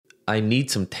I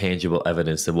need some tangible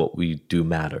evidence that what we do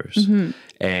matters.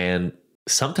 And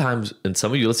sometimes, and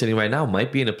some of you listening right now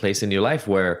might be in a place in your life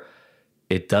where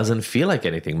it doesn't feel like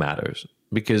anything matters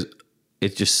because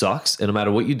it just sucks. And no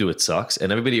matter what you do, it sucks.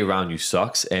 And everybody around you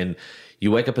sucks. And you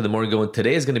wake up in the morning going,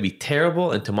 today is going to be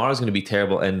terrible and tomorrow's going to be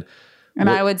terrible. And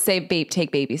I would say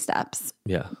take baby steps.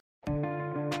 Yeah.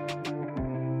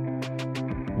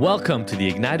 Welcome to the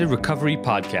Ignited Recovery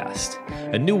Podcast,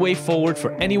 a new way forward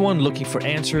for anyone looking for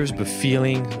answers but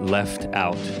feeling left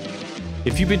out.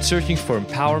 If you've been searching for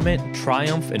empowerment,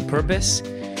 triumph, and purpose,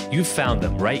 you've found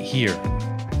them right here.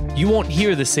 You won't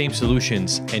hear the same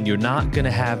solutions, and you're not going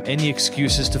to have any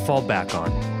excuses to fall back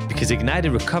on, because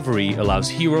Ignited Recovery allows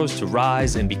heroes to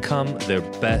rise and become their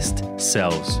best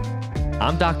selves.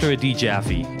 I'm Dr. Adi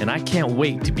Jaffe, and I can't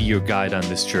wait to be your guide on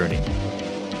this journey.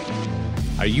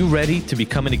 Are you ready to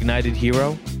become an ignited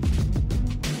hero?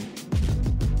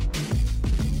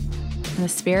 In the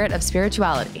spirit of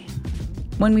spirituality,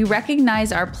 when we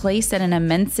recognize our place in an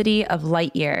immensity of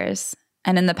light years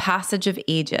and in the passage of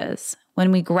ages,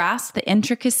 when we grasp the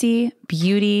intricacy,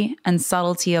 beauty, and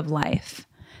subtlety of life,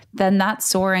 then that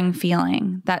soaring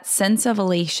feeling, that sense of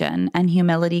elation and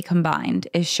humility combined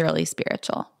is surely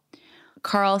spiritual.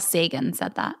 Carl Sagan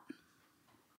said that.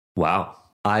 Wow.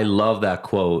 I love that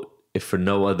quote, if for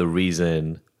no other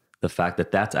reason, the fact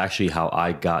that that's actually how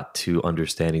I got to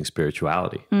understanding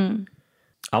spirituality.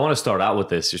 I want to start out with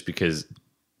this just because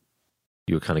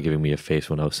you were kind of giving me a face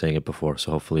when I was saying it before.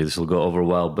 So hopefully this will go over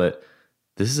well, but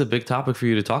this is a big topic for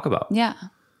you to talk about. Yeah.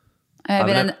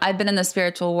 I've been in the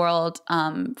spiritual world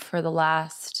for the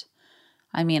last,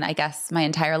 I guess my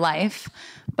entire life,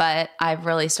 but I've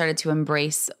really started to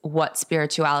embrace what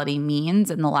spirituality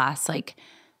means in the last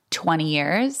 20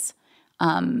 years.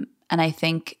 And I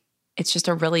think it's just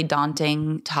a really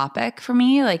daunting topic for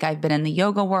me. I've been in the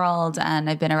yoga world and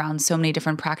I've been around so many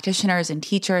different practitioners and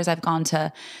teachers. I've gone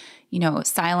to,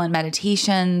 silent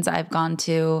meditations. I've gone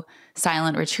to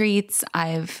silent retreats.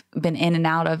 I've been in and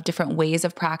out of different ways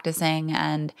of practicing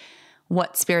and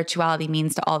what spirituality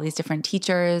means to all these different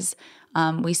teachers.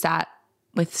 We sat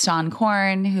with Sean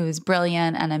Korn, who's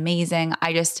brilliant and amazing.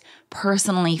 I just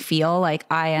personally feel like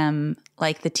I am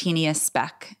like the teeniest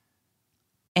speck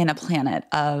in a planet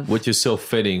of... Which is so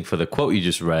fitting for the quote you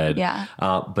just read. Yeah.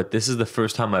 But this is the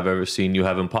first time I've ever seen you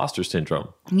have imposter syndrome.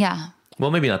 Yeah.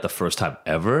 Well, maybe not the first time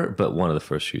ever, but one of the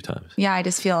first few times. Yeah, I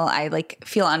just feel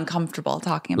uncomfortable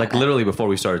talking about it. Literally before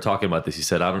we started talking about this, you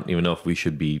said, I don't even know if we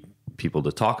should be people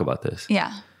to talk about this.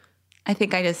 Yeah. I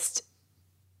think I feel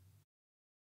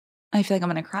like I'm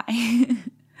going to cry.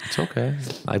 It's okay.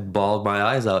 I bawled my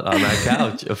eyes out on that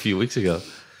couch a few weeks ago.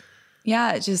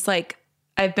 Yeah, it's just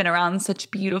I've been around such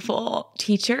beautiful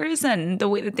teachers and the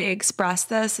way that they express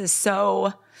this is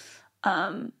so...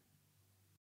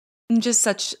 just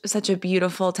such a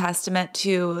beautiful testament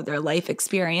to their life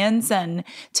experience and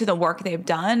to the work they've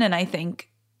done. And I think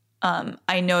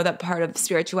I know that part of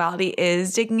spirituality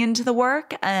is digging into the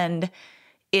work and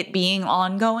it being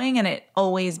ongoing and it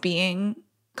always being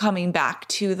coming back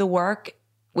to the work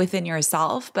within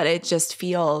yourself. But it just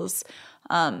feels,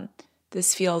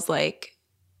 this feels like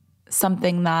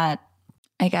something that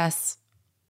I guess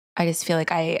I just feel like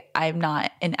I'm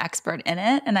not an expert in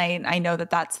it. And I know that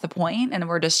that's the point and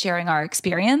we're just sharing our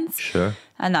experience. Sure.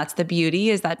 And that's the beauty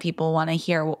is that people want to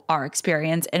hear our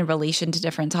experience in relation to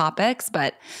different topics.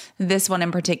 But this one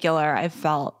in particular, I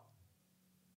felt,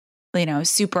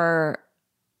 super,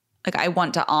 I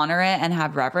want to honor it and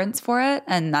have reverence for it.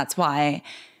 And that's why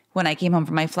when I came home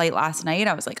from my flight last night,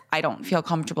 I was like, I don't feel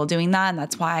comfortable doing that. And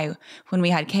that's why when we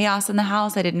had chaos in the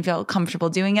house, I didn't feel comfortable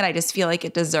doing it. I just feel like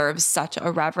it deserves such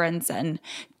a reverence and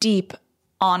deep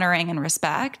honoring and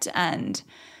respect. And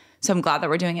so I'm glad that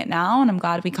we're doing it now. And I'm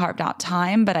glad we carved out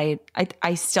time. But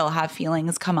I still have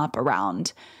feelings come up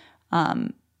around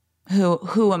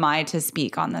who am I to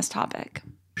speak on this topic?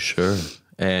 Sure.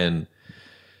 And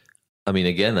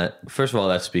again, first of all,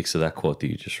 that speaks to that quote that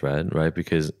you just read, right?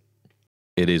 Because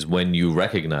it is when you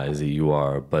recognize that you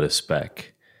are but a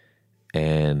speck,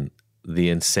 and the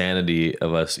insanity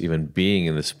of us even being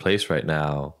in this place right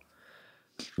now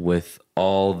with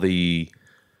all the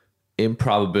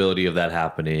improbability of that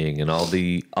happening and all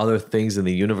the other things in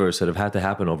the universe that have had to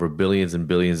happen over billions and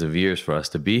billions of years for us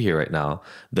to be here right now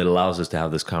that allows us to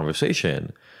have this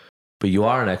conversation. But you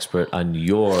are an expert on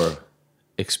your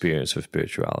experience of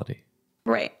spirituality.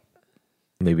 Right.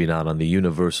 Maybe not on the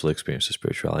universal experience of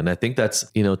spirituality. And I think that's,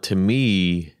 to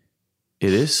me,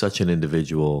 it is such an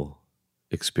individual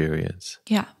experience.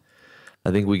 Yeah. I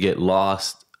think we get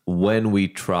lost when we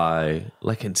try,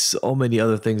 like in so many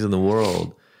other things in the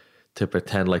world, to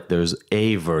pretend like there's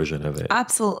a version of it.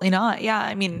 Absolutely not. Yeah.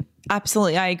 I mean,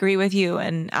 absolutely. I agree with you.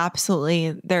 And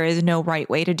absolutely, there is no right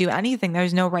way to do anything.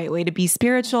 There's no right way to be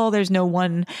spiritual. There's no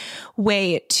one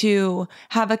way to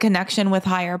have a connection with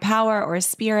higher power or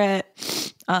spirit.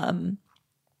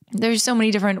 There's so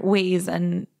many different ways,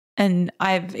 and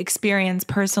I've experienced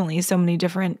personally so many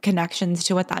different connections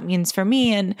to what that means for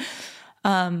me. And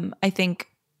I think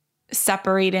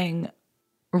separating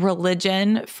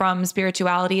religion from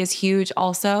spirituality is huge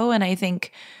also. And I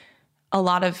think a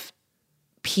lot of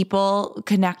people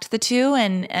connect the two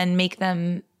and make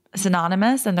them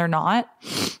synonymous, and they're not,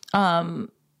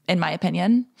 in my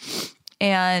opinion.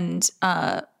 And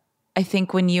I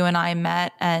think when you and I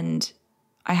met and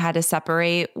I had to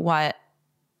separate what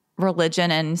religion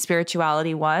and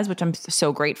spirituality was, which I'm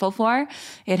so grateful for,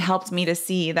 it helped me to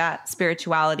see that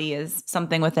spirituality is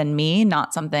something within me,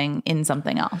 not something in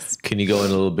something else. Can you go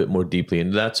in a little bit more deeply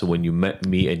into that? So when you met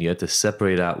me and you had to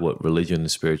separate out what religion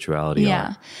and spirituality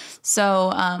are.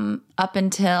 So up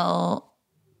until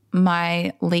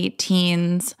my late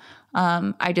teens,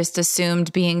 I just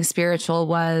assumed being spiritual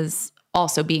was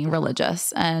also being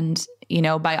religious. And, you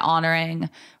know, by honoring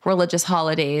religious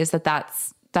holidays,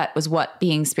 that was what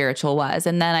being spiritual was.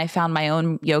 And then I found my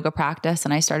own yoga practice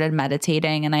and I started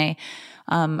meditating, and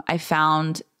I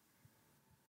found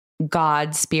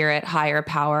God, spirit, higher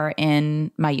power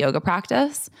in my yoga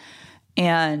practice.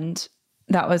 And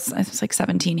I was like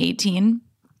 17, 18.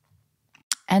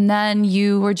 And then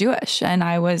you were Jewish, and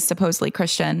I was supposedly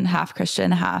Christian, half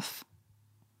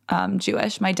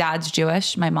Jewish. My dad's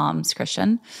Jewish. My mom's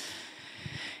Christian.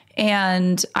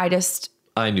 And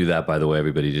I knew that, by the way,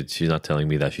 everybody did. She's not telling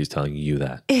me that. She's telling you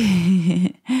that.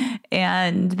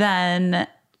 And then,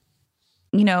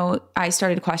 you know, I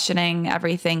started questioning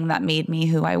everything that made me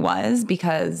who I was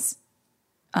because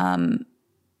you're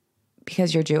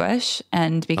Jewish,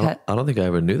 and because I don't think I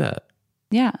ever knew that.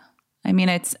 Yeah. I mean,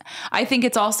 I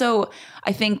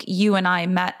think you and I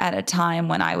met at a time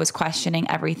when I was questioning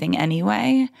everything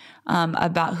anyway,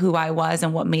 about who I was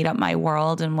and what made up my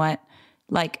world, and what,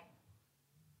 like,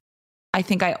 I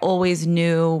think I always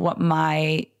knew what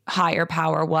my higher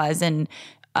power was. And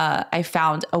I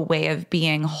found a way of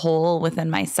being whole within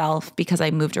myself because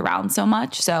I moved around so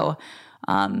much. So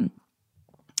from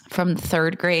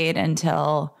third grade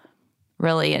until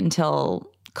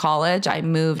college, I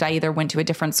either went to a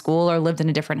different school or lived in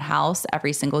a different house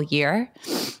every single year.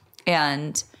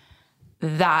 And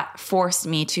that forced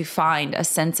me to find a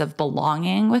sense of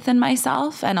belonging within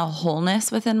myself and a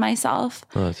wholeness within myself.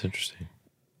 Oh, that's interesting.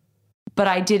 But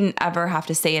I didn't ever have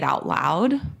to say it out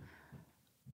loud.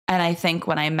 And I think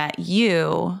when I met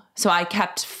you, so I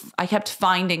kept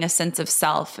finding a sense of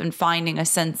self and finding a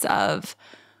sense of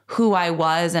who I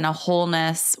was and a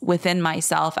wholeness within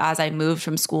myself as I moved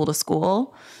from school to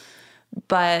school,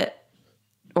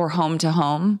 or home to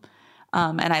home.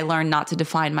 And I learned not to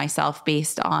define myself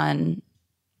based on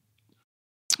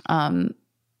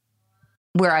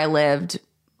where I lived,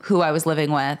 who I was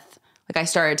living with. Like, I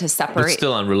started to separate. But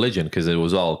still on religion, because it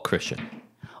was all Christian.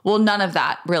 Well, none of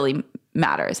that really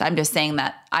matters. I'm just saying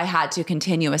that I had to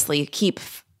continuously keep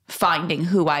finding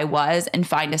who I was and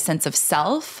find a sense of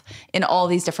self in all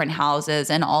these different houses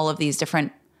and all of these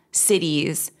different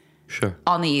cities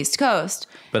on the East Coast.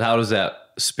 But how is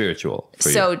that spiritual for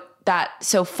you?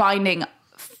 So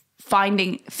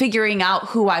figuring out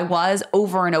who I was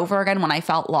over and over again when I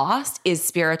felt lost is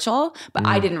spiritual, but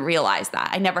I didn't realize that.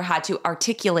 I never had to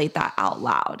articulate that out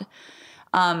loud.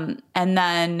 And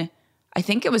then I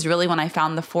think it was really when I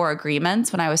found the 4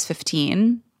 agreements when I was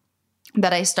 15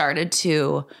 that I started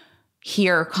to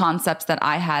hear concepts that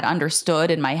I had understood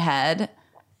in my head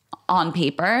on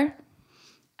paper.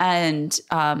 And,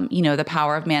 the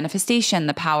power of manifestation,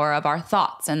 the power of our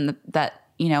thoughts, and that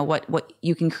what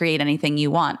you can create anything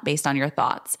you want based on your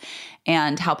thoughts,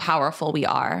 and how powerful we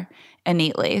are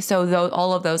innately. So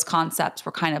all of those concepts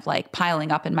were kind of like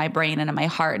piling up in my brain and in my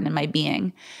heart and in my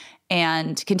being,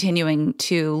 and continuing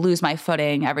to lose my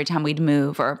footing every time we'd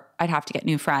move, or I'd have to get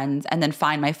new friends and then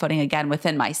find my footing again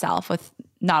within myself with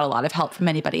not a lot of help from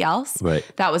anybody else. Right.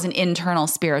 That was an internal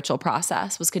spiritual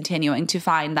process, was continuing to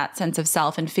find that sense of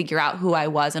self and figure out who I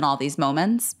was in all these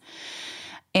moments.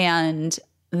 And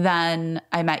then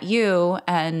I met you,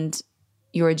 and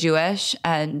you were Jewish,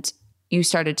 and you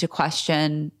started to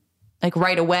question, like,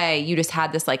 right away, you just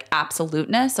had this like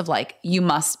absoluteness of like, you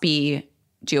must be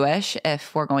Jewish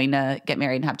if we're going to get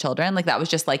married and have children. Like, that was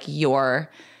just like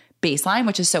your baseline,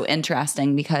 which is so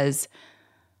interesting because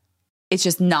it's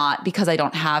just not, because I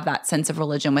don't have that sense of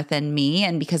religion within me,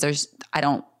 and because I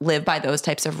don't live by those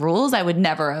types of rules, I would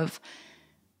never have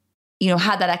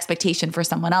had that expectation for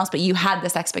someone else, but you had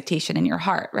this expectation in your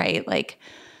heart, right? Like,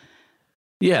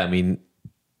 yeah, I mean,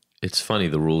 it's funny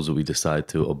the rules that we decide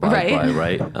to abide by,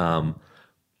 right?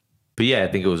 But yeah, I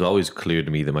think it was always clear to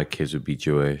me that my kids would be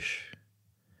Jewish.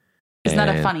 Isn't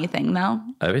that a funny thing though?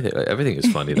 Everything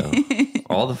is funny though.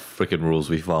 All the freaking rules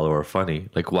we follow are funny.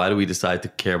 Like, why do we decide to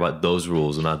care about those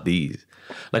rules and not these?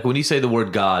 Like, when you say the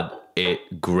word God,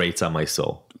 it grates on my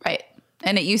soul. Right.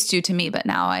 And it used to me, but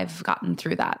now I've gotten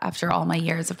through that after all my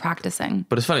years of practicing.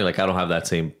 But it's funny, like, I don't have that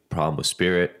same problem with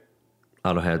spirit.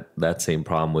 I don't have that same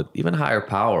problem with even higher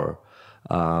power.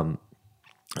 And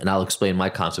I'll explain my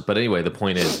concept. But anyway, the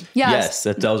point is, yes,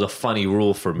 that was a funny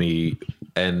rule for me.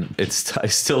 And I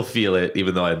still feel it,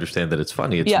 even though I understand that it's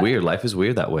funny. It's weird. Life is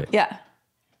weird that way. Yeah.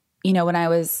 When I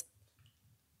was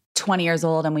 20 years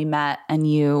old and we met and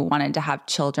you wanted to have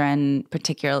children,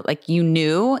 particularly, like, you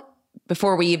knew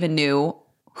before we even knew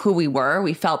who we were,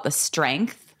 we felt the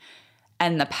strength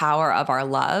and the power of our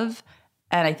love.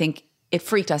 And I think it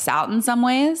freaked us out in some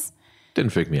ways.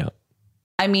 Didn't freak me out.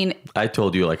 I mean, I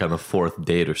told you like on the 4th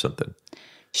date or something.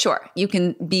 Sure, you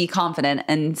can be confident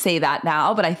and say that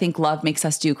now, but I think love makes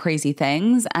us do crazy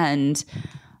things. And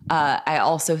I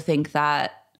also think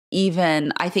that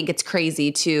I think it's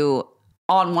crazy to,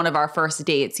 on one of our first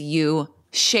dates, you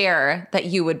share that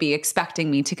you would be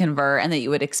expecting me to convert and that you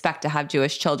would expect to have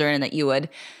Jewish children and that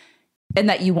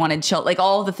you wanted children, like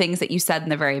all the things that you said in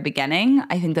the very beginning.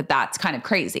 I think that that's kind of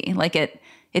crazy. Like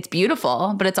it's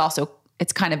beautiful, but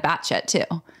it's kind of batshit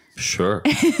too. Sure.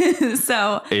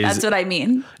 So that's what I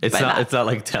mean. It's not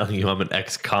like telling you I'm an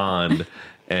ex-con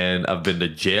and I've been to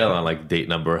jail on like date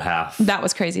number half. That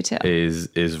was crazy too.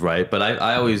 Is right. But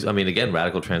I always, I mean, again,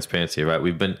 radical transparency, right?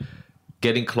 We've been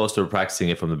getting close to practicing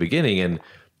it from the beginning, and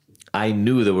I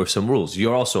knew there were some rules.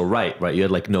 You're also right? You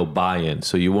had like no buy-in.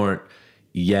 So you weren't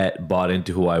yet bought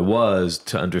into who I was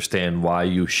to understand why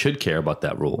you should care about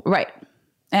that rule. Right.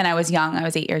 And I was young. I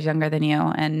was 8 years younger than you.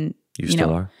 And you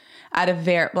still are? I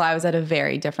was at a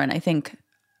very different, I think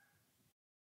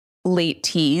late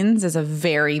teens is a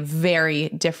very, very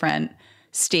different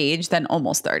stage than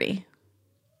almost 30.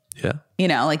 Yeah.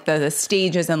 Like the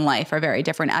stages in life are very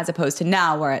different as opposed to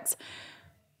now where it's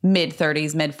mid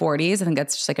 30s, mid 40s. I think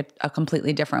that's just like a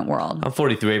completely different world. I'm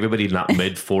 43. Everybody not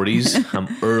mid 40s. I'm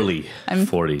early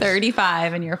 40s.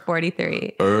 35 and you're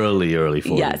 43. Early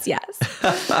 40s. Yes.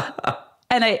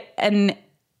 And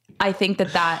I think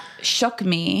that shook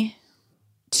me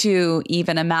to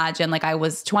even imagine, like I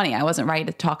was 20. I wasn't ready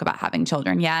to talk about having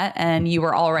children yet. And you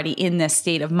were already in this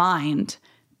state of mind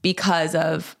because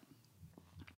of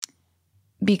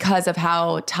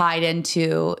how tied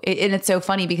into it. And it's so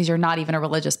funny because you're not even a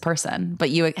religious person, but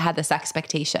you had this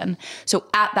expectation. So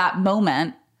at that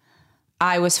moment,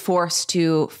 I was forced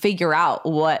to figure out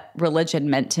what religion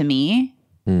meant to me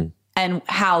and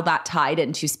how that tied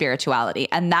into spirituality.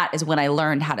 And that is when I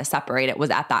learned how to separate it,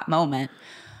 was at that moment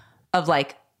of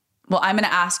like, well, I'm going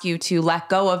to ask you to let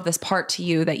go of this part to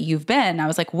you that you've been. I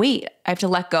was like, wait, I have to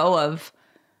let go of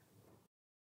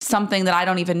something that I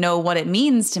don't even know what it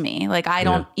means to me. Like, I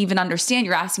don't even understand.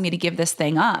 You're asking me to give this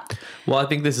thing up. Well, I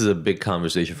think this is a big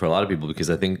conversation for a lot of people because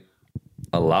I think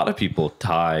a lot of people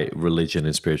tie religion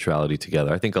and spirituality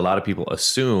together. I think a lot of people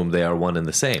assume they are one and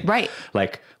the same. Right.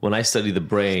 Like when I study the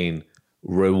brain,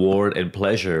 reward and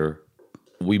pleasure,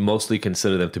 we mostly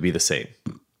consider them to be the same.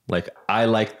 Like I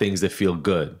like things that feel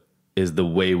good is the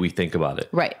way we think about it.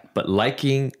 Right. But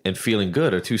liking and feeling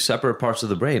good are two separate parts of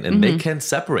the brain and they can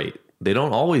separate. They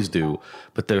don't always do,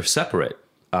 but they're separate.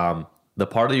 The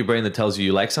part of your brain that tells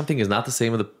you like something is not the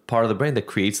same as the part of the brain that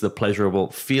creates the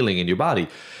pleasurable feeling in your body.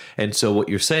 And so what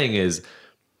you're saying is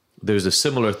there's a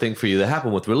similar thing for you that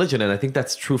happened with religion. And I think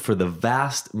that's true for the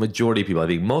vast majority of people. I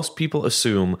think most people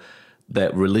assume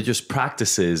that religious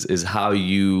practices is how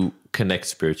you connect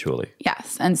spiritually.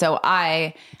 Yes. And so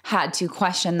I had to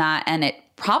question that. And it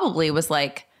probably was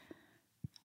like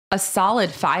a solid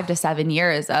 5 to 7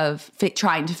 years of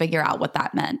trying to figure out what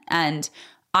that meant. And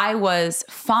I was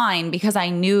fine because I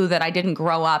knew that I didn't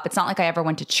grow up. It's not like I ever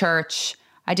went to church.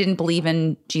 I didn't believe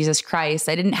in Jesus Christ.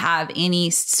 I didn't have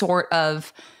any sort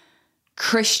of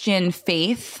Christian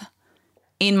faith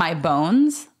in my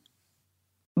bones,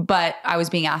 but I was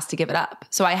being asked to give it up.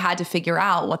 So I had to figure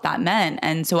out what that meant.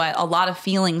 And so a lot of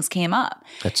feelings came up.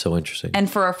 That's so interesting.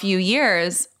 And for a few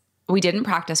years, we didn't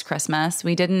practice Christmas.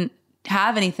 We didn't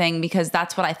have anything because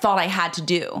that's what I thought I had to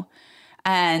do.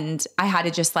 And I had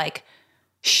to just like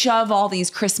shove all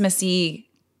these Christmassy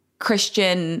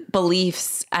Christian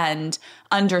beliefs and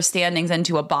understandings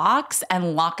into a box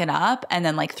and lock it up and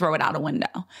then like throw it out a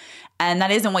window. And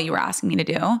that isn't what you were asking me to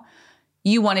do.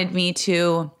 You wanted me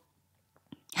to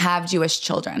have Jewish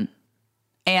children.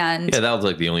 And yeah, that was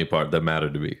like the only part that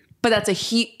mattered to me. but that's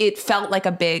it felt like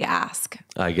a big ask.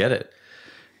 I get it.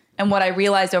 And what I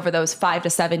realized over those 5 to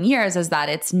 7 years is that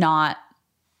it's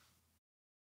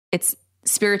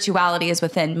spirituality is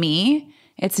within me.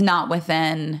 It's not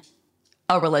within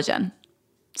a religion.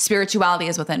 Spirituality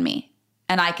is within me,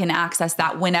 and I can access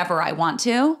that whenever I want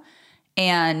to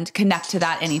and connect to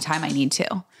that anytime I need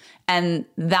to. And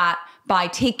that by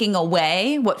taking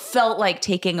away what felt like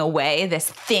taking away this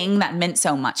thing that meant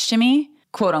so much to me,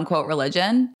 quote unquote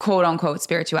religion, quote unquote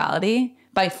spirituality,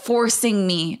 by forcing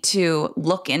me to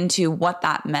look into what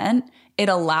that meant, it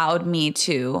allowed me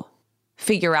to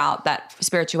figure out that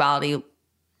spirituality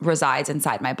resides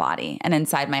inside my body and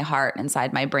inside my heart,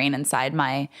 inside my brain, inside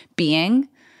my being,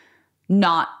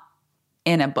 not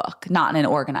in a book, not in an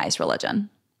organized religion.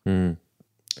 Mm.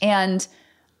 And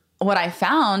what I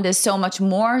found is so much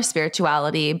more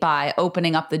spirituality by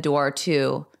opening up the door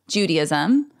to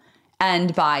Judaism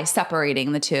and by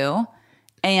separating the two.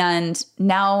 And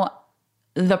now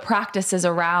the practices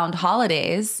around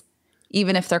holidays,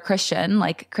 even if they're Christian,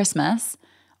 like Christmas,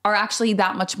 are actually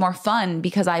that much more fun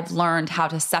because I've learned how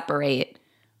to separate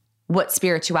what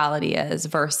spirituality is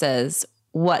versus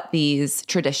what these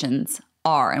traditions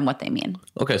are and what they mean.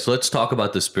 Okay, so let's talk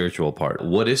about the spiritual part.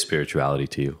 What is spirituality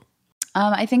to you?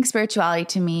 I think spirituality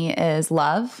to me is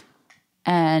love,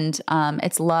 and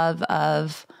it's love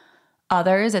of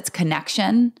others. It's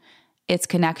connection. It's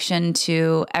connection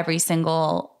to every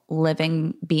single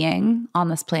living being on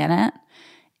this planet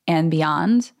and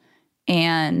beyond.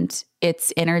 And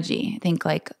it's energy. I think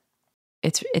like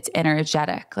it's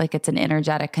energetic. Like it's an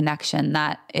energetic connection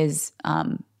that is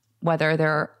whether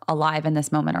they're alive in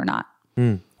this moment or not.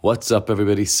 What's up,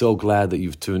 everybody? So glad that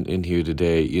you've tuned in here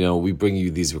today. You know, we bring you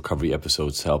these recovery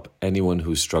episodes to help anyone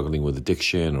who's struggling with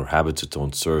addiction or habits that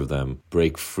don't serve them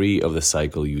break free of the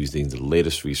cycle using the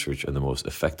latest research and the most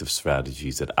effective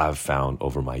strategies that I've found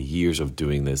over my years of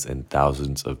doing this and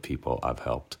thousands of people I've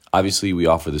helped. Obviously, we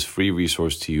offer this free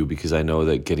resource to you because I know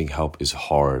that getting help is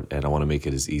hard and I want to make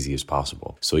it as easy as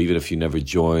possible. So even if you never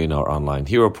join our online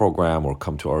hero program or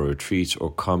come to our retreats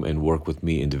or come and work with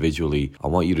me individually, I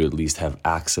want you to at least have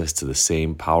access to the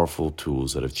same powerful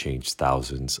tools that have changed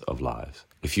thousands of lives.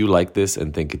 If you like this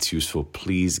and think it's useful,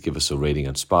 please give us a rating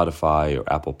on Spotify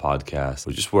or Apple Podcasts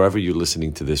or just wherever you're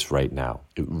listening to this right now.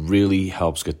 It really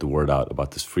helps get the word out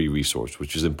about this free resource,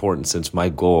 which is important since my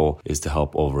goal is to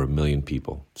help over 1 million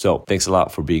people. So thanks a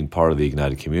lot for being part of the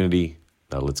Ignited community.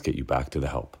 Now let's get you back to the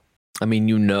help. I mean,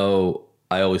 you know,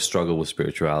 I always struggled with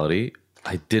spirituality.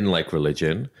 I didn't like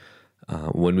religion.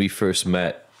 When we first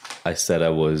met, I said I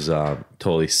was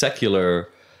totally secular.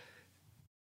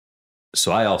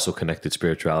 So I also connected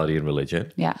spirituality and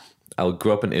religion. Yeah. I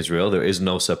grew up in Israel. There is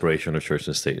no separation of church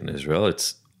and state in Israel.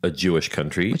 It's a Jewish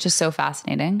country. Which is so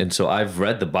fascinating. And so I've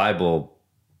read the Bible,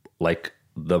 like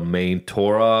the main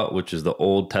Torah, which is the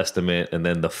Old Testament, and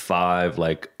then the 5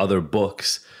 like other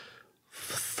books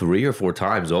 3 or 4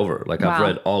 times over. Like I've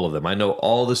read all of them. I know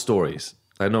all the stories.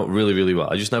 I know it really, really well.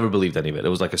 I just never believed any of it. It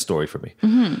was like a story for me.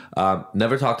 Mm-hmm.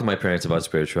 Never talked to my parents about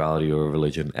spirituality or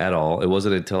religion at all. It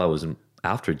wasn't until I was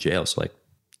after jail, so like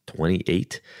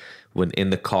 28, when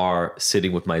in the car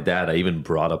sitting with my dad, I even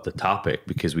brought up the topic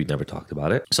because we never talked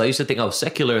about it. So I used to think I was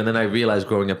secular, and then I realized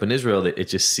growing up in Israel that it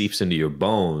just seeps into your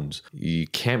bones. You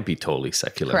can't be totally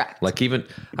secular. Correct. Like even,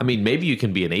 I mean, maybe you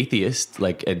can be an atheist,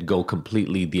 like, and go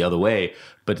completely the other way,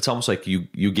 but it's almost like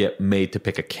you get made to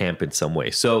pick a camp in some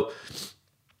way. So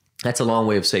that's a long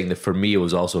way of saying that for me, it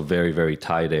was also very, very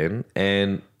tied in,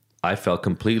 and I felt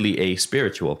completely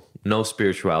aspiritual, no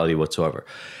spirituality whatsoever.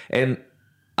 And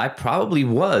I probably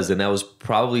was, and that was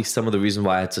probably some of the reason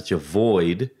why I had such a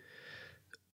void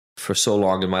for so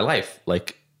long in my life.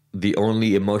 Like the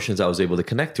only emotions I was able to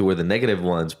connect to were the negative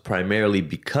ones, primarily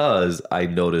because I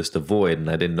noticed a void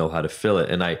and I didn't know how to fill it.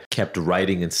 And I kept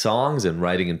writing in songs and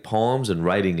writing in poems and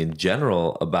writing in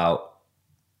general about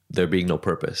there being no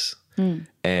purpose.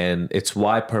 And it's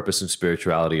why purpose and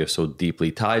spirituality are so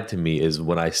deeply tied to me, is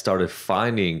when I started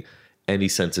finding any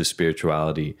sense of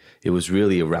spirituality, it was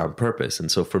really around purpose. And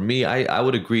so for me, I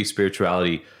would agree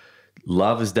spirituality,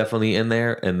 love is definitely in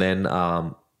there. And then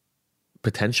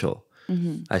potential.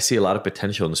 Mm-hmm. I see a lot of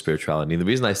potential in the spirituality. And the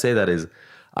reason I say that is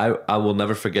I will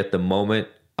never forget the moment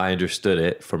I understood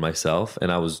it for myself.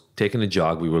 And I was taking a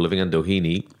jog. We were living on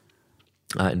Doheny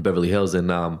in Beverly Hills, and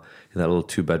in that little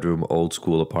 2-bedroom old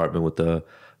school apartment with the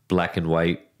black and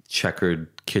white checkered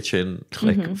kitchen,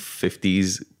 like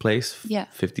 50s place, 50s,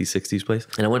 60s place.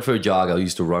 And I went for a jog. I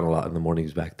used to run a lot in the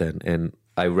mornings back then. And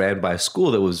I ran by a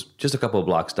school that was just a couple of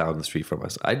blocks down the street from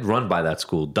us. I'd run by that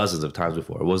school dozens of times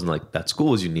before. It wasn't like that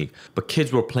school was unique, but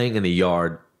kids were playing in the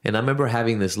yard And I remember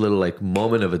having this little like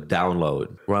moment of a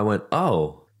download where I went,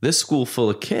 oh, this school full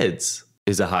of kids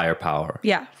is a higher power.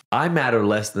 Yeah. I matter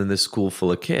less than this school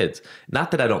full of kids.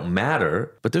 Not that I don't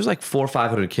matter, but there's like 400 or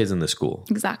 500 kids in the school.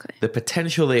 Exactly. The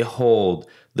potential they hold,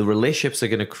 the relationships they're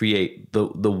going to create,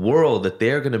 the world that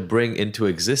they're going to bring into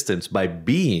existence by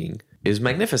being is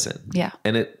magnificent. Yeah.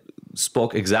 And it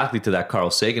spoke exactly to that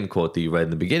Carl Sagan quote that you read in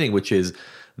the beginning, which is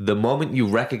the moment you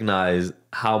recognize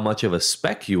how much of a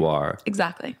speck you are,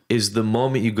 Exactly. is the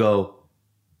moment you go,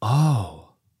 oh.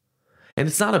 And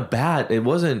it's not it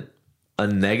wasn't a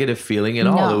negative feeling at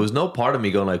all. No. There was no part of me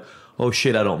going like, oh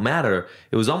shit, I don't matter.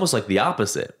 It was almost like the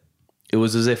opposite. It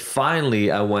was as if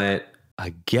finally I went,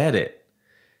 I get it.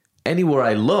 Anywhere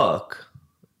I look,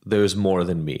 there's more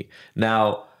than me.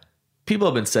 Now, people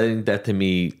have been saying that to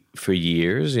me for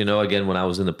years. You know, again, when I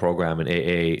was in the program in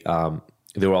AA,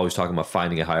 they were always talking about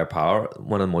finding a higher power.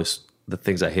 One of the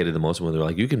things I hated the most when they're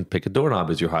like, you can pick a doorknob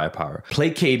as your higher power.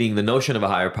 Placating the notion of a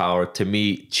higher power, to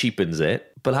me, cheapens it.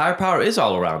 But higher power is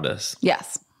all around us.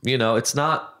 Yes. You know, it's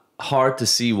not hard to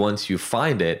see once you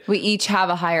find it. We each have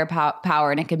a higher power,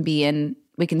 and it can be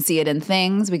we can see it in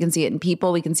things, we can see it in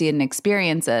people, we can see it in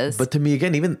experiences. But to me,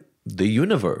 again, even the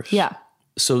universe. Yeah.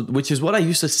 So, which is what I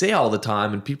used to say all the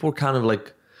time, and people were kind of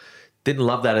like, didn't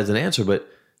love that as an answer, but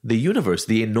the universe,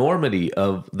 the enormity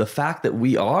of the fact that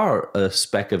we are a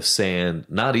speck of sand,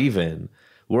 not even,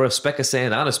 we're a speck of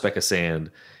sand on a speck of sand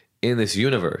in this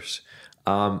universe.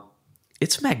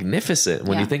 It's magnificent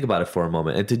when you think about it for a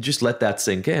moment, and to just let that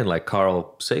sink in, like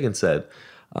Carl Sagan said,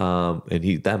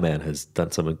 and that man has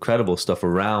done some incredible stuff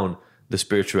around the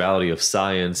spirituality of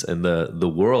science and the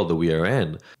world that we are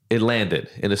in. It landed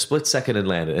in a split second. It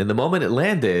landed, and the moment it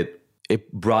landed,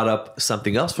 it brought up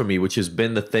something else for me, which has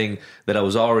been the thing that I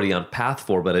was already on path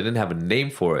for, but I didn't have a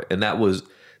name for it, and that was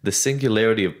the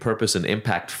singularity of purpose and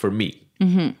impact for me.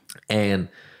 Mm-hmm. And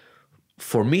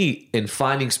for me, in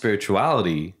finding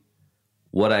spirituality,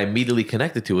 what I immediately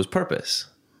connected to was purpose.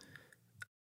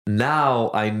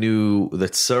 Now I knew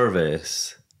that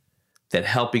service, that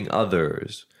helping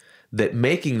others, that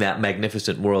making that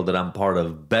magnificent world that I'm part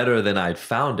of better than I'd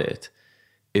found it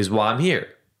is why I'm here.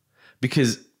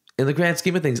 Because in the grand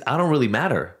scheme of things, I don't really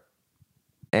matter.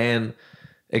 And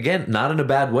again, not in a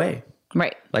bad way.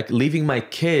 Right. Like leaving my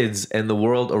kids and the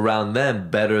world around them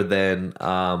better than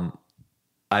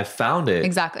I found it.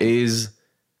 Exactly. Is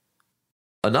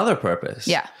another purpose.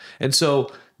 Yeah. And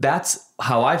so that's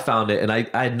how I found it. And I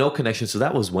had no connection. So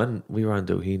that was when we were on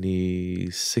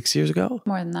Doheny 6 years ago.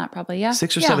 More than that, probably. Yeah.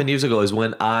 6 or 7 years ago is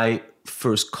when I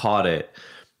first caught it.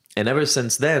 And ever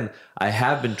since then, I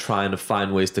have been trying to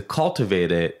find ways to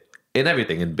cultivate it in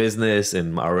everything, in business,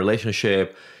 in our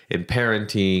relationship, in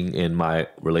parenting, in my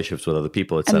relationships with other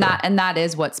people, etc. And that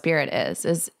is what spirit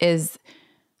is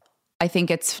I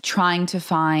think it's trying to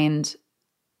find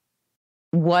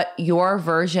what your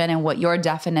version and what your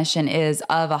definition is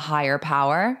of a higher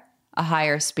power, a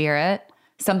higher spirit,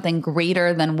 something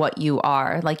greater than what you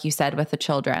are, like you said with the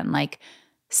children, like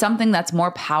something that's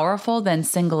more powerful than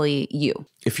singly you.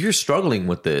 If you're struggling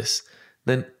with this,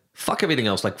 then fuck everything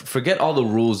else. Like forget all the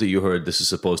rules that you heard this is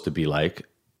supposed to be like,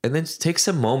 and then take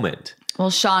some moment. Well,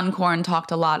 Sean Korn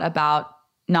talked a lot about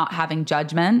not having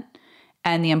judgment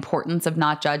and the importance of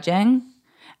not judging.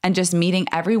 And just meeting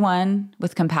everyone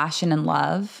with compassion and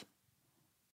love,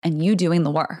 and you doing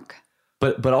the work.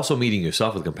 But also meeting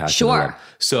yourself with compassion. Sure. And love.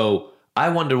 So I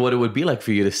wonder what it would be like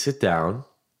for you to sit down,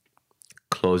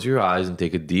 close your eyes, and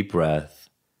take a deep breath.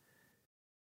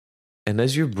 And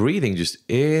as you're breathing, just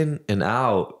in and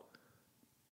out,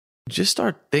 just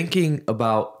start thinking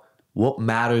about what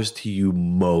matters to you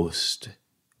most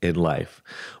in life.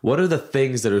 What are the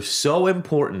things that are so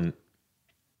important,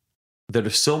 that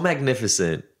are so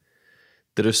magnificent,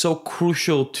 that are so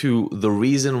crucial to the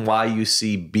reason why you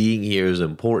see being here is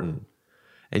important,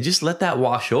 and just let that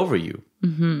wash over you.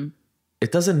 Mm-hmm.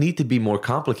 It doesn't need to be more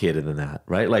complicated than that,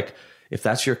 right? Like if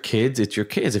that's your kids, it's your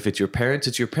kids. If it's your parents,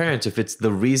 it's your parents. If it's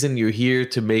the reason you're here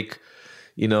to make,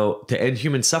 to end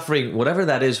human suffering, whatever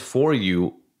that is for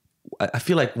you, I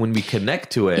feel like when we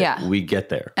connect to it, we get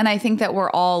there. And I think that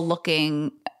we're all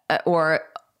looking, or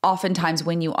oftentimes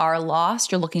when you are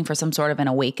lost, you're looking for some sort of an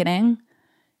awakening.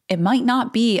 It might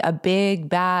not be a big,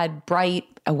 bad, bright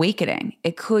awakening.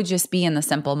 It could just be in the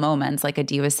simple moments, like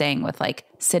Adi was saying, with like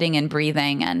sitting and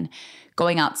breathing and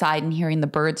going outside and hearing the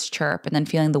birds chirp and then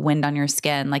feeling the wind on your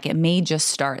skin. Like it may just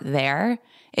start there.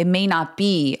 It may not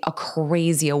be a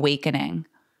crazy awakening.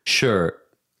 Sure.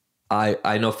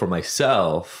 I know for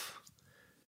myself,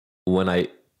 when I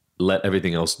let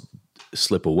everything else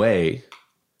slip away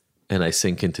and I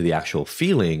sink into the actual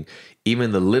feeling,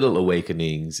 even the little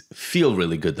awakenings feel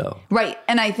really good though. Right.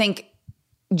 And I think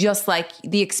just like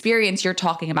the experience you're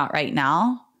talking about right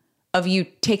now of you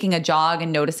taking a jog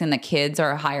and noticing the kids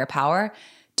are a higher power,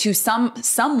 to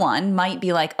someone might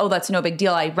be like, oh, that's no big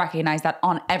deal. I recognize that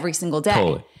on every single day.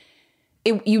 Totally.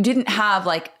 You didn't have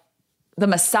like the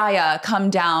Messiah come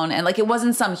down and like it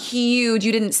wasn't some huge,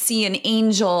 you didn't see an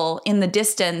angel in the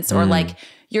distance or like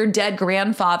your dead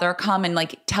grandfather come and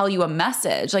like tell you a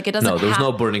message. Like it doesn't. No, there was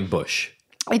no burning bush.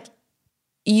 It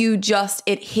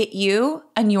hit you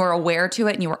and you were aware to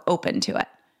it and you were open to it.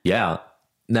 Yeah.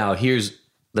 Now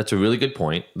that's a really good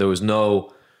point. There was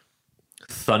no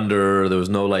thunder. There was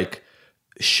no like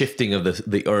shifting of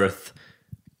the earth.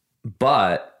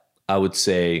 But I would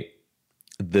say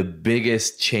the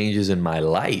biggest changes in my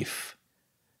life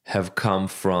have come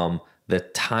from the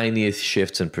tiniest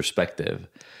shifts in perspective.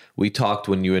 We talked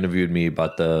when you interviewed me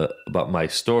about my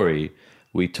story.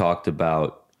 We talked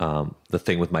about the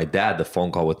thing with my dad, the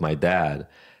phone call with my dad.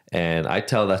 And I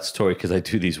tell that story because I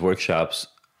do these workshops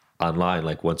online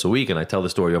like once a week, and I tell the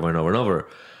story over and over and over.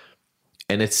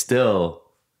 And it's still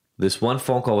this one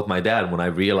phone call with my dad when I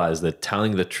realized that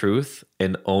telling the truth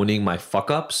and owning my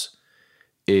fuck ups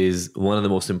is one of the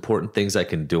most important things I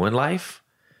can do in life,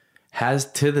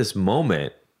 has to this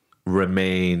moment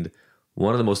remained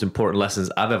one of the most important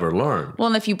lessons I've ever learned. Well,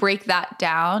 and if you break that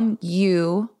down,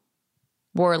 you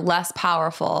were less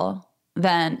powerful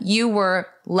than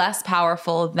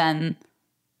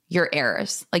your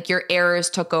errors. Like your errors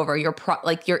took over your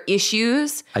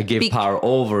issues. I gave power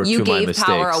over to my mistakes. You gave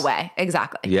power away.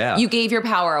 Exactly. Yeah. You gave your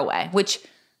power away, which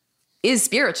is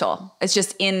spiritual. It's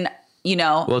just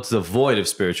well, it's the void of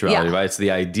spirituality, right? It's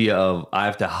the idea of I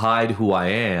have to hide who I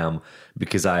am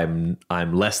because I'm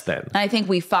less than. And I think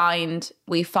we find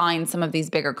some of these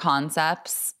bigger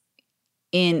concepts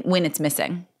when it's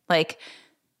missing. Like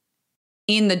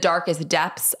in the darkest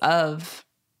depths of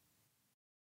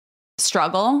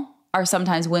struggle are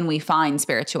sometimes when we find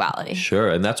spirituality. Sure.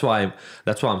 And that's why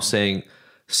I'm saying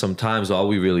sometimes all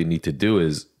we really need to do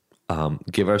is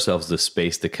give ourselves the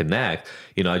space to connect.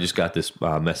 I just got this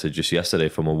message just yesterday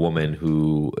from a woman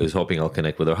who is hoping I'll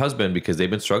connect with her husband because they've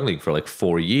been struggling for like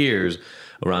 4 years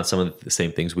around some of the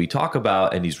same things we talk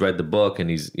about. And he's read the book and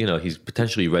he's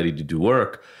potentially ready to do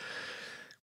work.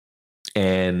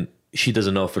 And she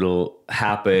doesn't know if it'll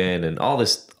happen and all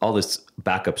this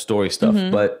backup story stuff.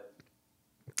 Mm-hmm. But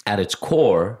at its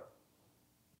core,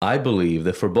 I believe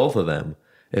that for both of them,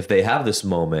 if they have this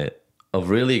moment of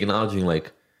really acknowledging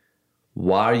like,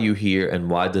 why are you here and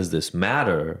why does this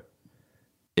matter?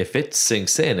 If it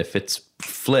sinks in, if it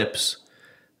flips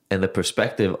and the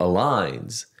perspective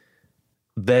aligns,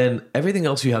 then everything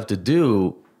else you have to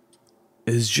do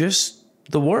is just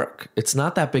the work. It's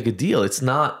not that big a deal. It's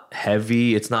not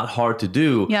heavy. It's not hard to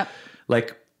do. Yeah.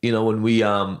 Like, when we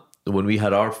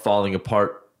had our falling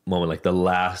apart moment, like the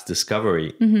last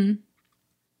discovery, mm-hmm.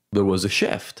 there was a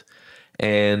shift.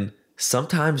 And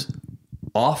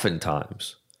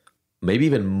oftentimes, maybe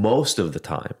even most of the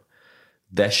time,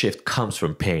 that shift comes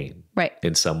from pain, right?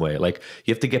 In some way. Like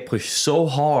you have to get pushed so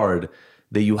hard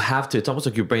that you have to, it's almost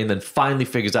like your brain then finally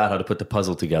figures out how to put the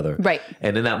puzzle together. Right.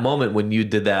 And in that moment when you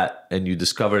did that and you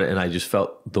discovered it and I just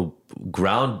felt the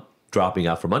ground dropping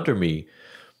out from under me,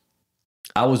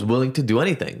 I was willing to do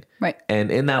anything. Right.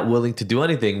 And in that willing to do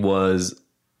anything was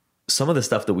some of the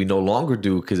stuff that we no longer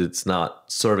do because it's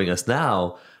not serving us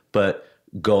now, but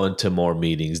going to more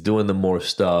meetings, doing the more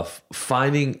stuff,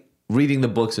 reading the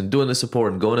books and doing the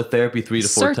support and going to therapy 3 to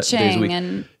 4 days a week,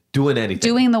 and doing anything.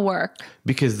 Doing the work.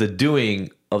 Because the doing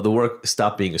of the work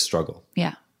stopped being a struggle.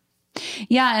 Yeah.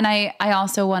 Yeah. And I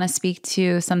also want to speak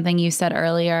to something you said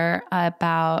earlier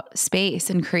about space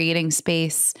and creating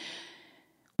space.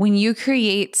 When you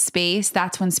create space,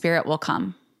 that's when spirit will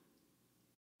come.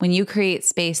 When you create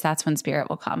space, that's when spirit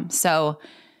will come. So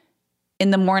in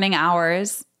the morning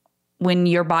hours, when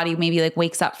your body maybe like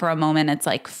wakes up for a moment, it's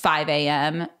like 5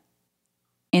 a.m.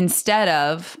 Instead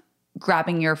of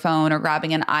grabbing your phone or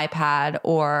grabbing an iPad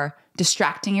or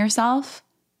distracting yourself,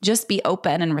 just be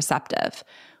open and receptive.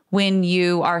 When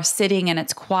you are sitting and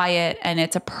it's quiet and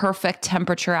it's a perfect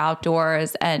temperature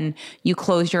outdoors and you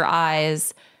close your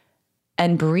eyes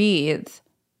and breathe,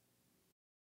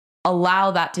 allow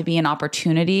that to be an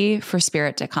opportunity for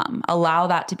spirit to come. Allow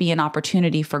that to be an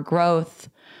opportunity for growth,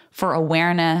 for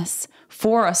awareness,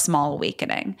 for a small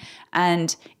awakening.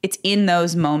 And it's in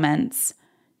those moments,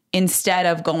 instead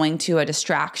of going to a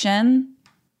distraction,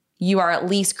 you are at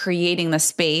least creating the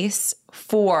space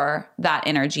for that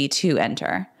energy to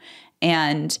enter.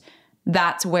 And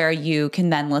that's where you can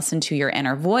then listen to your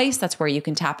inner voice. That's where you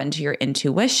can tap into your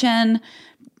intuition,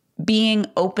 being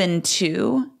open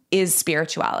to is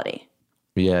spirituality.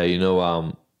 Yeah, you know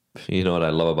what I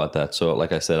love about that. So,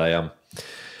 like I said,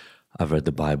 I've read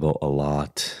the Bible a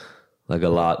lot, like a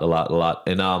lot.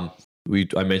 And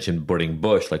I mentioned burning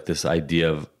bush, like this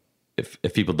idea of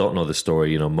if people don't know the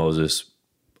story, Moses,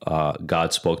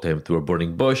 God spoke to him through a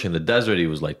burning bush in the desert. He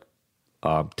was like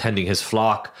tending his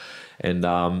flock,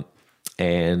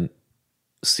 and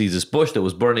sees this bush that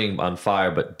was burning on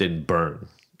fire but didn't burn,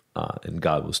 and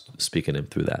God was speaking to him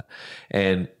through that.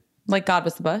 And like God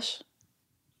was the bush,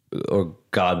 or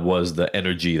God was the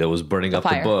energy that was burning up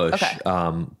the bush. Okay.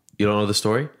 You don't know the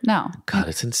story? No. God,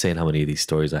 it's insane how many of these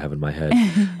stories I have in my head.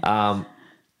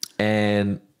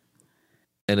 And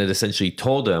it essentially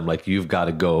told him, like, you've got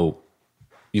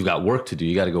work to do.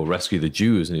 You got to go rescue the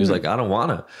Jews. And he was like, I don't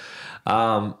want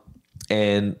to.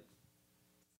 And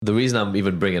the reason I'm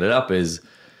even bringing it up is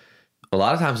a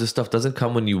lot of times this stuff doesn't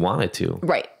come when you want it to.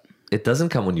 Right. It doesn't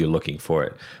come when you're looking for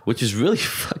it, which is really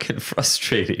fucking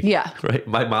frustrating. Yeah. Right.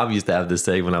 My mom used to have this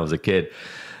saying when I was a kid.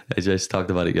 I just talked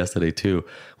about it yesterday too.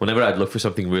 Whenever I'd look for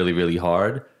something really, really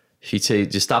hard, she'd say,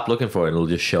 just stop looking for it and it'll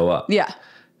just show up. Yeah.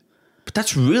 But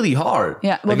that's really hard.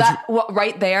 Yeah. Well, what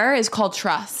right there is called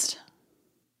trust.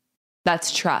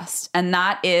 That's trust. And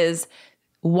that is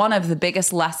one of the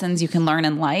biggest lessons you can learn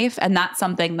in life. And that's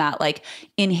something that, like,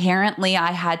 inherently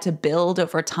I had to build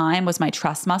over time, was my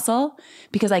trust muscle,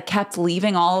 because I kept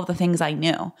leaving all of the things I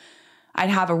knew. I'd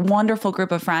have a wonderful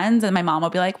group of friends and my mom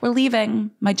would be like, we're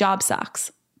leaving. My job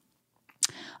sucks.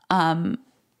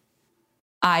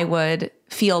 I would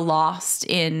feel lost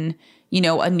in,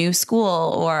 a new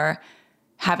school, or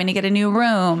having to get a new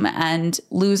room and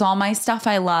lose all my stuff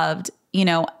I loved,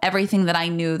 everything that I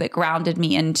knew that grounded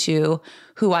me into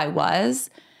who I was.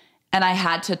 And I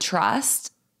had to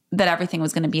trust that everything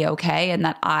was going to be okay, and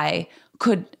that I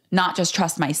could not just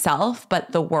trust myself,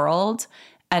 but the world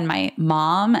and my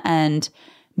mom and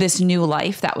this new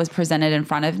life that was presented in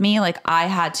front of me. Like, I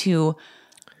had to.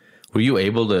 Were you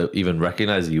able to even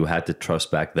recognize that you had to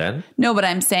trust back then? No, but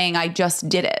I'm saying I just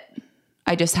did it.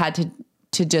 I just had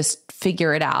to just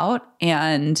figure it out.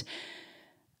 And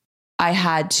I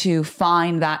had to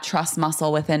find that trust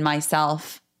muscle within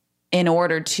myself in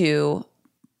order to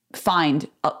find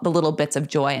the little bits of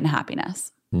joy and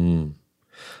happiness.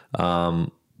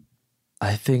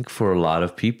 I think for a lot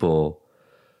of people,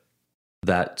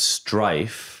 that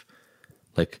strife,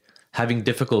 like having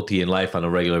difficulty in life on a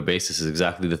regular basis, is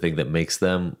exactly the thing that makes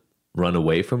them run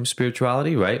away from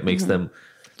spirituality, right? Makes them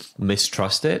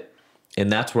mistrust it.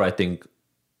 And that's where I think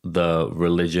the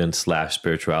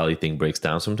religion/spirituality thing breaks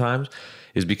down sometimes,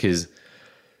 is because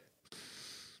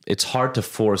it's hard to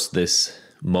force this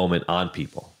moment on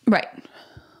people. Right.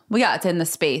 Well, yeah, it's in the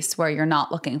space where you're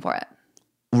not looking for it.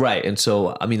 Right. And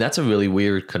so, I mean, that's a really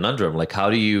weird conundrum. Like, how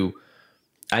do you,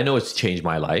 I know it's changed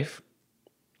my life.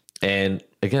 And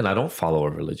again, I don't follow a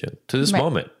religion to this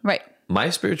moment. Right. My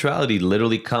spirituality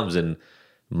literally comes in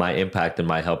my impact and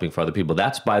my helping for other people.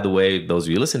 That's, by the way, those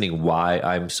of you listening, why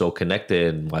I'm so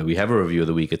connected and why we have a review of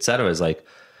the week, et cetera, is like,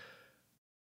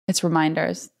 it's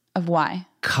reminders of why.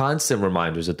 Constant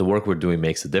reminders that the work we're doing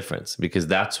makes a difference, because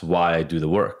that's why I do the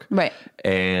work. Right.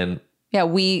 And yeah,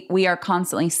 we are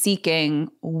constantly seeking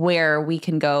where we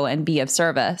can go and be of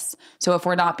service. So if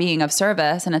we're not being of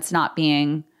service and it's not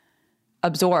being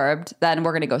absorbed, then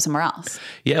we're going to go somewhere else.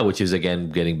 Yeah, which is,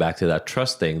 again, getting back to that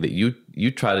trust thing that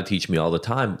you try to teach me all the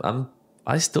time.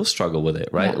 I still struggle with it,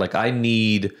 right? Yeah. Like,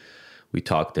 we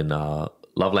talked in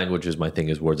love languages, my thing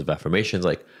is words of affirmations.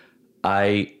 Like,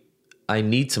 I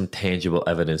need some tangible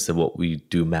evidence that what we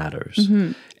do matters.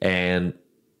 Mm-hmm. And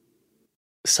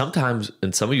sometimes,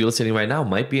 and some of you listening right now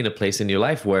might be in a place in your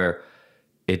life where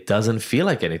it doesn't feel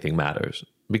like anything matters,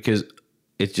 because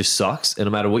it just sucks. And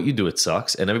no matter what you do, it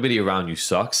sucks. And everybody around you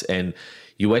sucks. And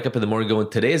you wake up in the morning going,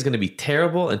 today is going to be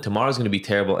terrible and tomorrow's going to be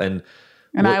terrible. And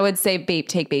I would say,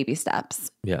 take baby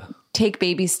steps. Yeah. Take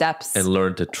baby steps. And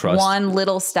learn to trust. One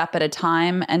little step at a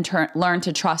time, and learn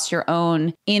to trust your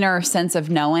own inner sense of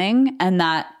knowing, and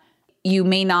that you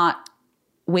may not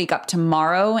wake up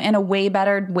tomorrow in a way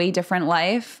better, way different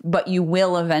life, but you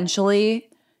will eventually.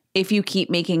 If you keep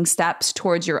making steps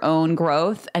towards your own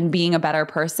growth and being a better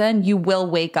person, you will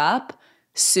wake up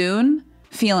soon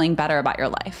feeling better about your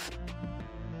life.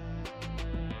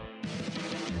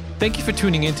 Thank you for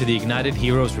tuning in to the Ignited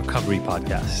Heroes Recovery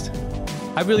Podcast.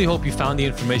 I really hope you found the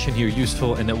information here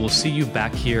useful, and that we'll see you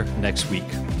back here next week.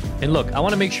 And look, I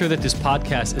want to make sure that this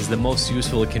podcast is the most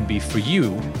useful it can be for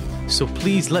you, so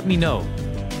please let me know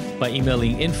by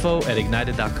emailing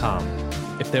info@ignited.com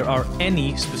if there are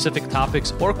any specific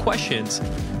topics or questions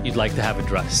you'd like to have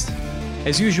addressed.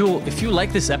 As usual, if you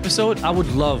like this episode, I would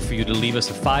love for you to leave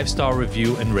us a 5-star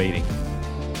review and rating.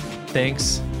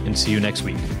 Thanks, and see you next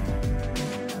week.